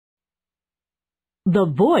The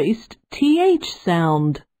voiced TH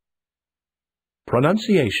sound.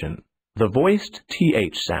 Pronunciation. The voiced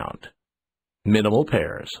TH sound. Minimal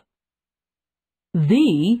pairs.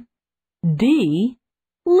 The, D,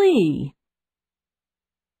 lee.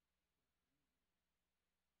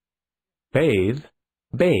 Bathe,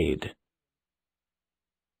 bade.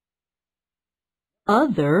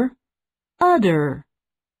 Other, udder.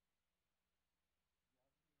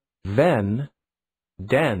 Then,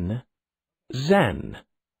 den, zen.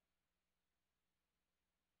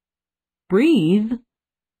 Breathe,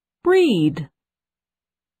 breed.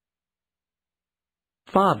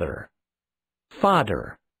 Father,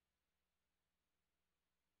 fodder.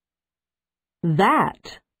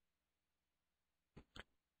 That,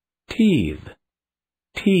 Teeth,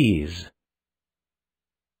 tease.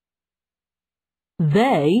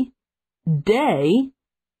 they, day,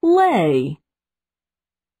 lay.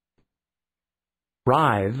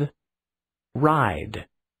 Writhe, ride.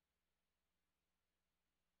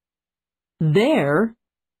 There,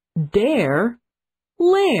 dare,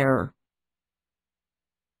 lair.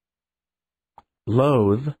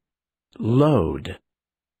 Loathe, load.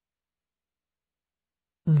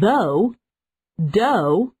 Though,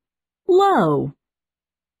 doe, low.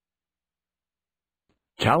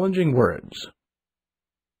 Challenging words.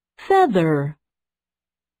 Feather,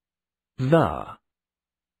 The,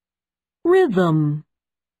 rhythm.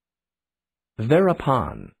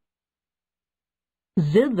 thereupon.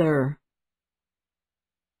 Zither,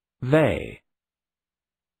 They,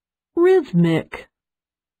 rhythmic.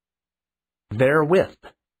 therewith.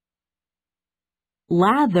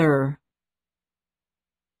 Lather,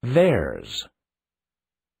 Theirs,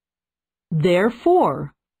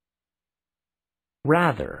 therefore.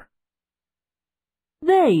 rather.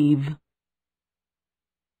 They've.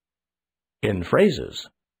 In phrases.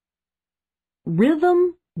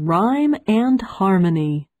 Rhythm, rhyme, and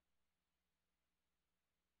harmony.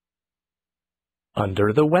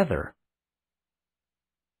 Under the weather.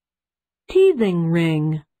 Teething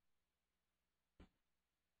ring.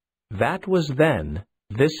 That was then,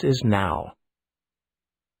 this is now.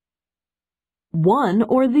 One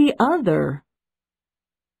or the other.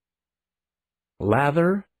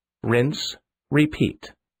 Lather, rinse,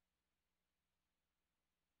 repeat.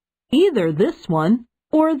 Either this one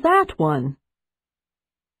or that one.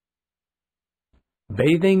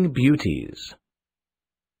 Bathing beauties.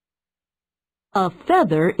 A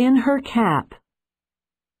feather in her cap.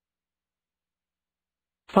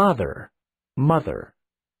 Father, mother,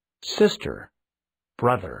 sister,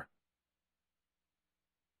 brother.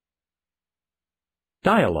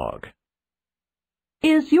 Dialogue.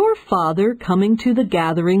 Is your father coming to the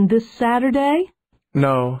gathering this Saturday?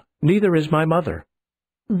 No, neither is my mother.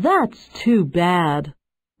 That's too bad.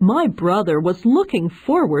 My brother was looking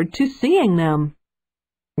forward to seeing them.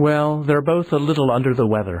 Well, they're both a little under the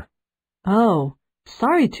weather. Oh,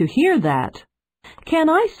 sorry to hear that. Can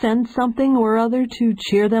I send something or other to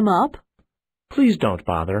cheer them up? Please don't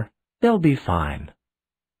bother. They'll be fine.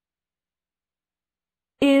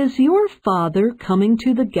 Is your father coming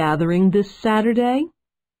to the gathering this Saturday?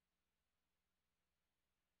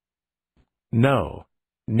 No,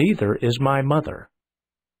 neither is my mother.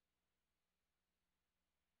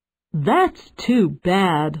 That's too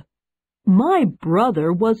bad. My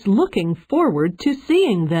brother was looking forward to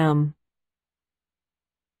seeing them.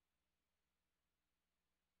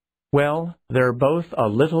 Well, they're both a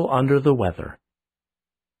little under the weather.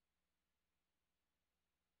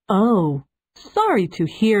 Oh, sorry to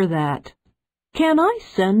hear that. Can I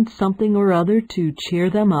send something or other to cheer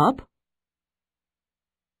them up?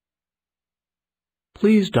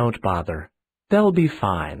 Please don't bother. They'll be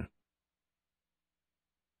fine.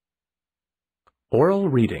 Oral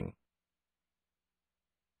reading.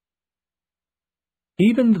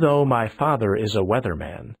 Even though my father is a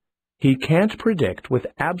weatherman, he can't predict with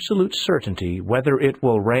absolute certainty whether it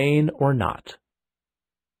will rain or not.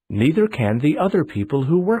 Neither can the other people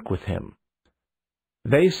who work with him.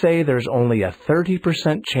 They say there's only a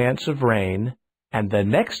 30% chance of rain, and the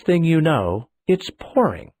next thing you know, it's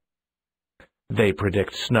pouring. They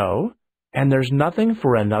predict snow, and there's nothing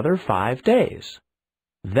for another 5 days.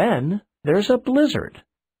 Then there's a blizzard.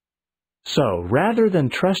 So rather than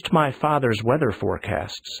trust my father's weather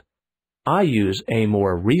forecasts, I use a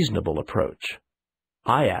more reasonable approach.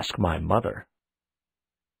 I ask my mother.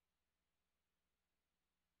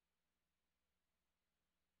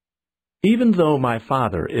 Even though my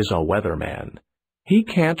father is a weatherman, he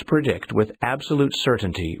can't predict with absolute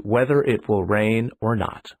certainty whether it will rain or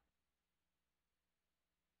not.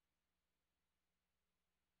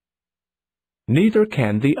 Neither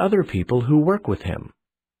can the other people who work with him.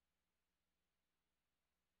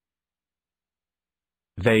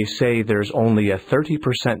 They say there's only a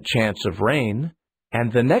 30% chance of rain,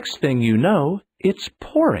 and the next thing you know, it's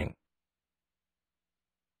pouring.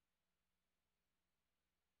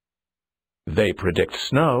 They predict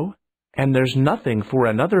snow, and there's nothing for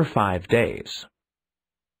another 5 days.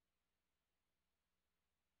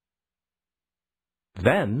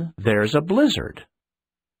 Then there's a blizzard.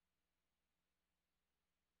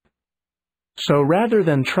 So rather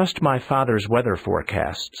than trust my father's weather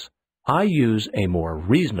forecasts, I use a more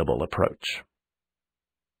reasonable approach.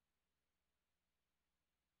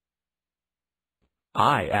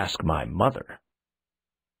 I ask my mother.